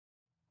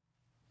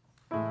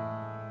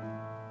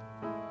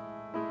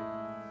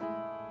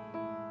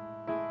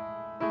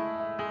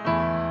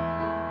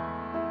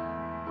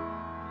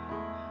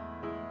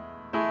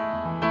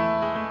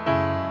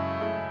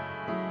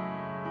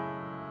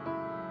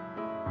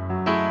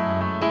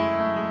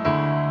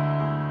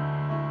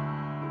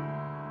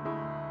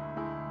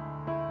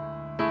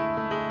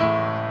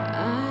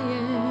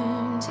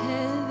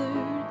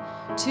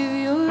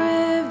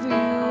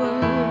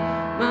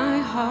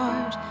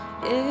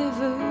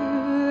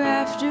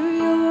after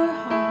your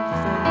heart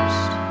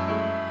first.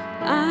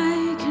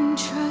 I can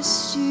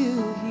trust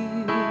you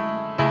here.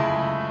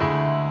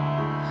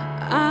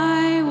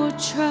 I will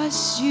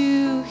trust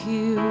you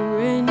here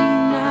and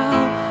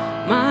now.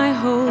 My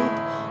hope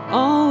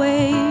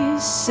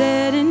always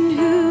set in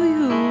who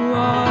you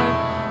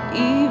are,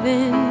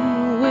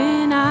 even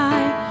when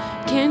I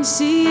can't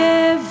see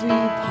every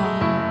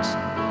part.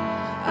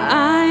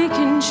 I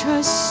can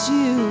trust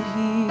you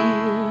here.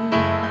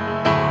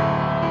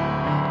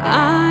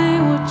 I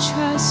will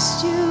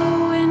trust you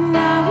and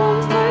I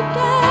won't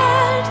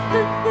forget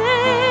the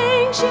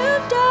things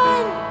you've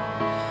done,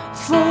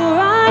 for I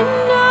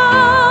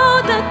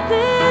know that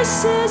this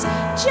is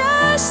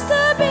just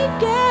the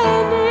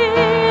beginning.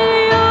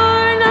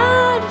 You're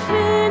not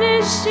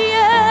finished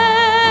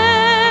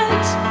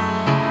yet.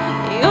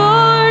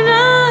 You're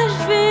not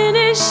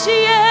finished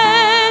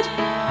yet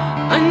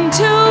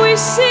until we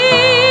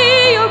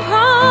see your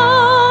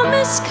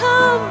promise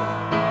come.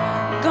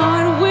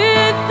 God,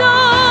 with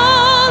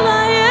all I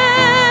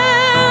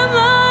am,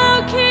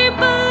 I'll keep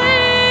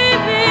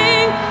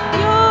believing.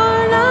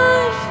 You're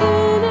not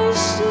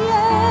finished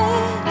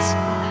yet.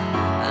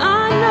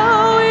 I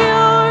know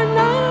you're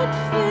not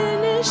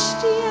finished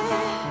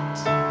yet.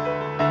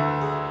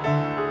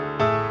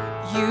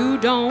 You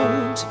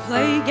don't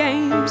play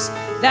games,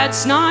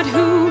 that's not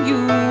who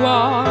you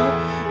are.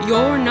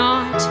 You're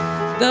not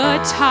the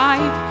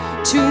type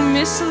to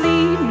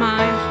mislead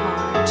my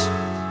heart.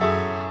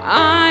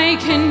 I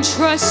can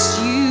trust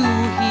you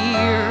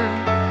here.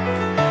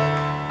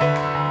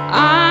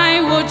 I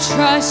will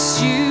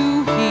trust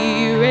you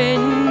here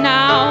and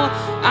now.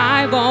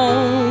 I've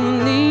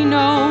only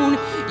known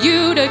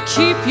you to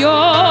keep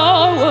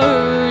your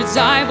words.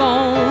 I've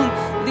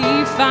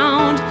only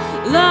found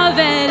love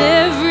at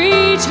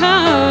every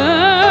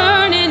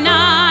turn, and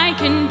I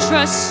can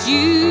trust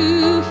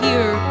you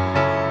here.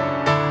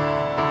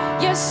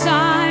 Yes,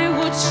 I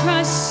will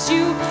trust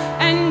you,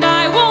 and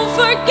I won't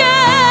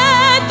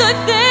forget the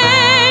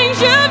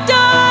things you've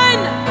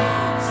done,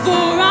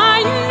 for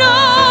I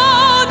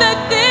know that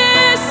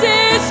this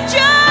is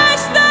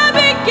just the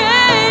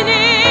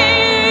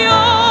beginning.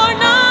 You're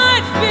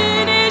not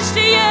finished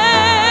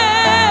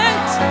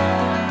yet.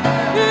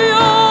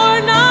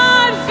 You're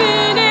not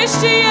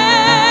finished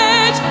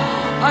yet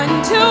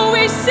until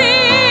we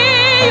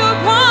see your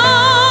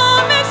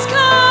promise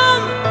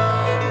come.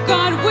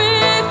 God,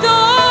 with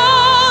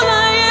all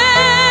I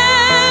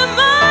am,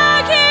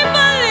 I keep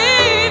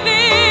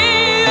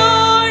believing.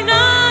 You're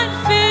not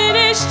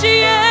finished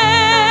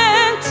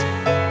yet.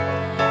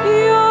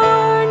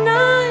 You're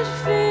not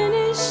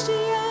finished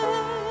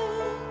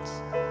yet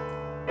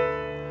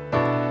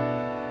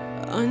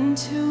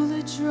until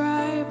the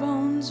dry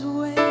bones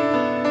wake,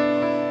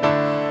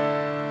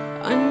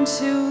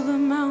 until the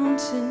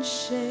mountains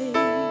shake,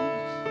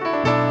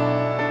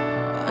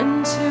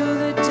 until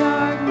the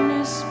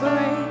darkness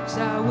breaks.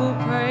 I will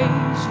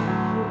praise you.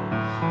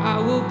 I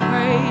will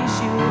praise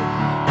you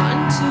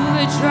until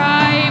the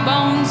dry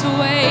bones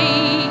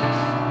wake,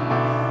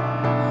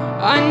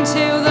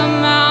 until the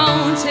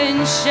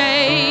mountains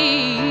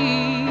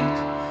shake,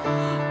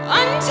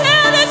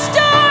 until this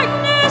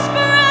darkness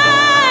breaks.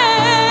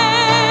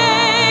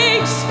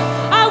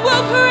 I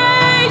will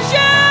praise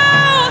you.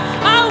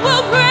 I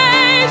will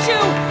praise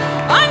you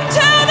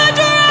until the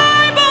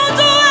dry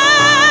bones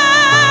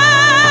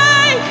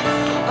wake,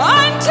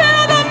 until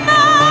the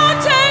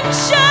mountains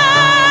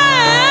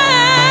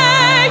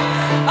shake,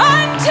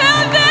 until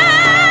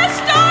this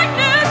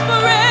darkness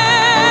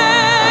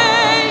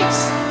breaks.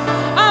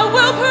 I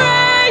will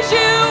praise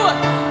you.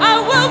 I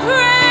will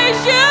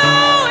praise you,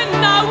 and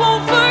I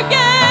won't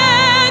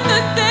forget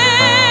the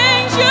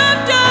things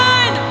you've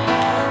done,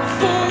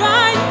 for I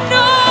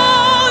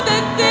know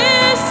that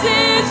this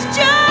is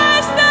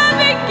just the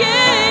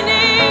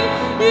beginning.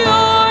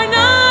 You're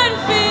not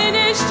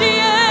finished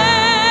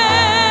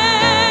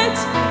yet.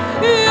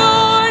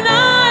 You're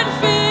not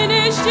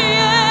finished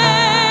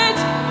yet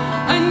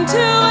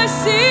until I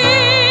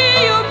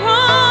see your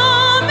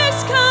promise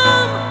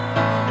come.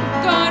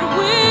 God,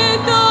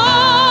 with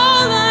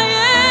all I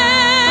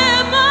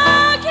am,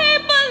 I'll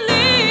keep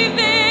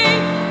believing.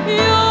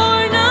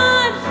 You're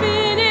not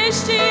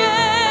finished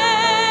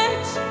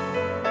yet.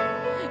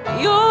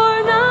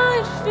 You're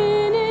not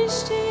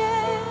finished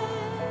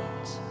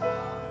yet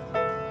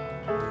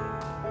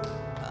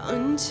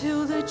until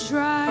the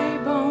dry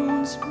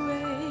bones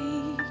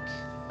break,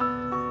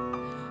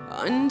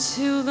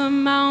 until the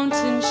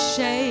mountains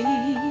shake,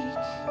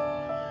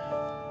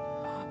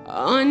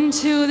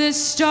 until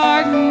this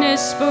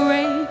darkness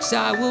breaks.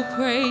 I will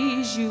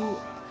praise you.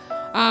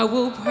 I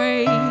will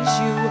praise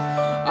you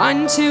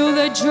until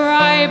the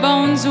dry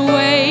bones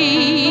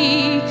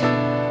wake,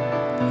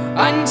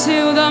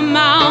 until the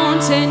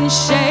mountains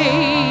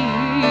shake.